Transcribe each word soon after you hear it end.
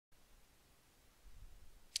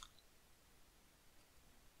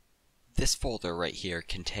this folder right here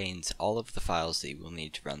contains all of the files that you will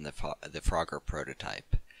need to run the Frogger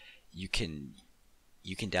prototype. You can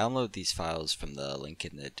download these files from the link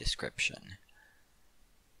in the description.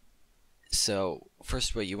 So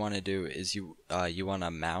first, what you want to do is you want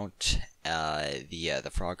to mount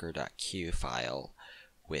the frogger.q file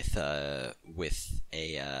with an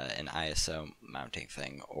ISO mounting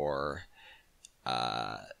thing, or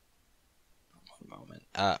one moment,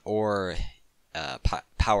 or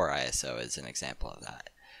Power ISO is an example of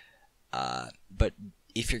that. But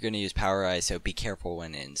if you're going to use Power ISO, be careful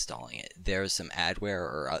when installing it. There's some adware,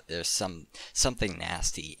 or there's something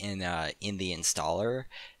nasty in the installer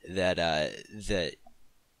that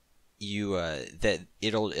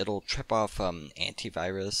it'll trip off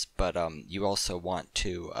antivirus, but you also want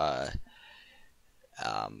to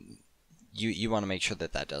you want to make sure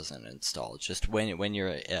that doesn't install. Just when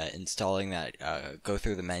you're installing that, go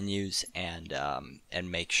through the menus and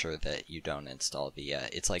make sure that you don't install the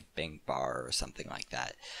it's like Bing bar or something like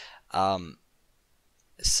that.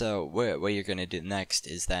 So what you're going to do next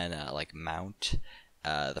is then like mount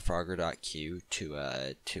the frogger.q to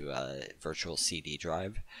a virtual CD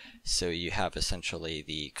drive. So you have essentially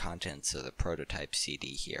the contents of the prototype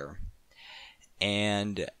CD here,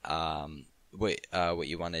 and what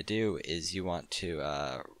you want to do is you want to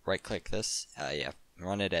right click this,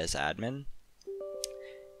 run it as admin,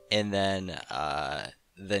 and then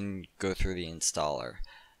go through the installer.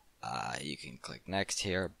 You can click next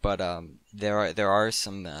here, but there are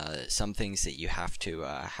some things that you have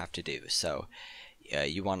to do. So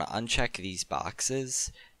you want to uncheck these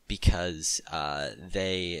boxes, because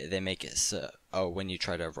they make it so when you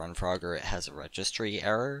try to run Frogger, it has a registry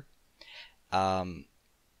error.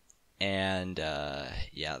 And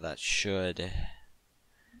yeah, that should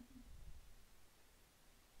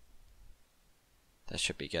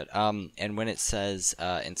be good. And when it says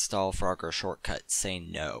install Frogger shortcut, say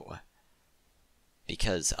no,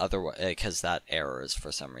 because that error is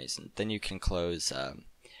for some reason. Then you can close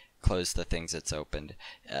the things it's opened.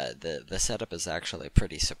 The setup is actually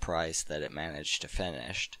pretty surprised that it managed to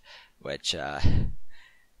finish, which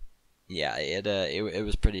yeah, it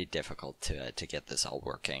was pretty difficult to get this all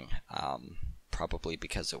working, probably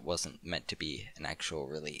because it wasn't meant to be an actual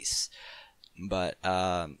release. But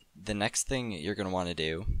the next thing you're going to want to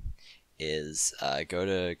do is go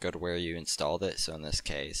to where you installed it. So in this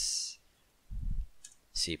case,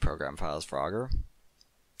 C program files Frogger,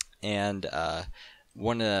 and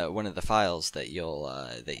one of the files that you'll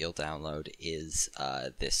download is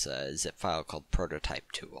this zip file called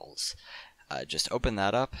prototype tools. Just open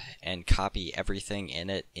that up and copy everything in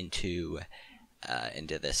it into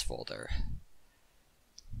this folder,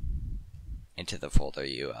 into the folder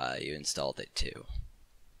you installed it to.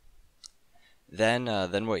 Then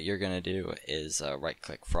what you're gonna do is right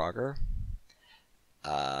click Frogger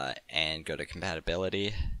and go to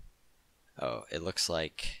compatibility. Oh, it looks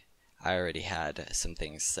like I already had some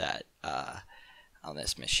things set on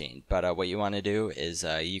this machine, but what you want to do is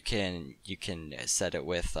you can set it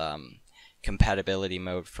with compatibility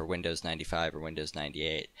mode for Windows 95 or Windows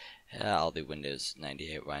 98. I'll do Windows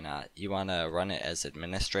 98, why not? You want to run it as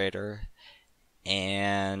administrator,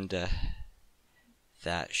 and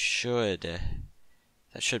that should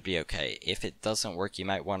be okay. If it doesn't work, you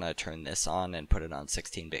might want to turn this on and put it on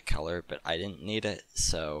 16-bit color, but I didn't need it,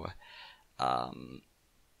 so that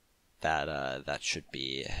should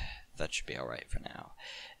be alright for now.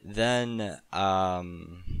 Then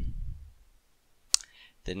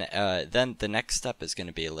the next step is going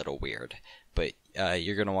to be a little weird, but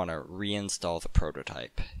you're going to want to reinstall the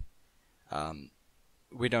prototype.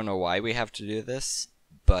 We don't know why we have to do this,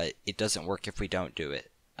 but it doesn't work if we don't do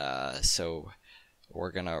it. So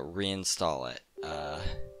we're going to reinstall it.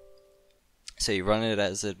 So you run it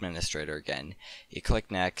as administrator again. You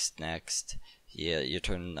click next. You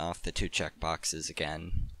turn off the two checkboxes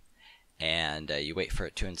again, and you wait for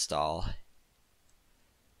it to install.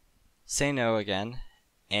 Say no again.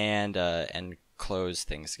 And close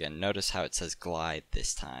things again. Notice how it says glide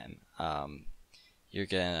this time. You're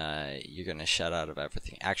gonna shut out of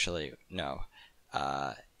everything. Actually, no.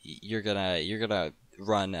 You're gonna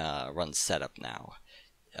run setup now,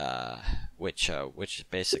 which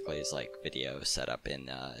basically is like video setup in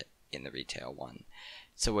the retail one.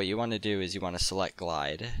 So what you want to do is you want to select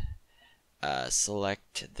glide.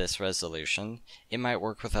 Select this resolution. It might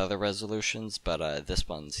work with other resolutions, but this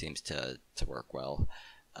one seems to work well.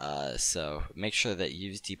 So make sure that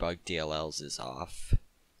use debug DLLs is off,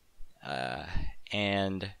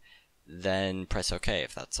 and then press OK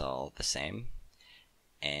if that's all the same,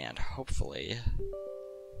 and hopefully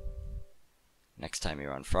next time you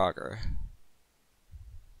run Frogger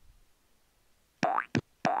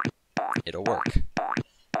it'll work.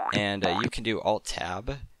 And you can do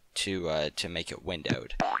Alt-Tab to make it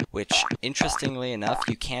windowed, which, interestingly enough,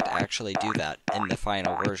 you can't actually do that in the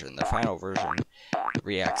final version. The final version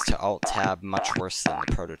reacts to Alt-Tab much worse than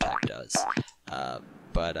the prototype does.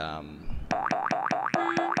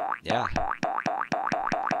 Yeah.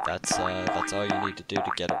 That's all you need to do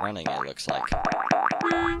to get it running, it looks like.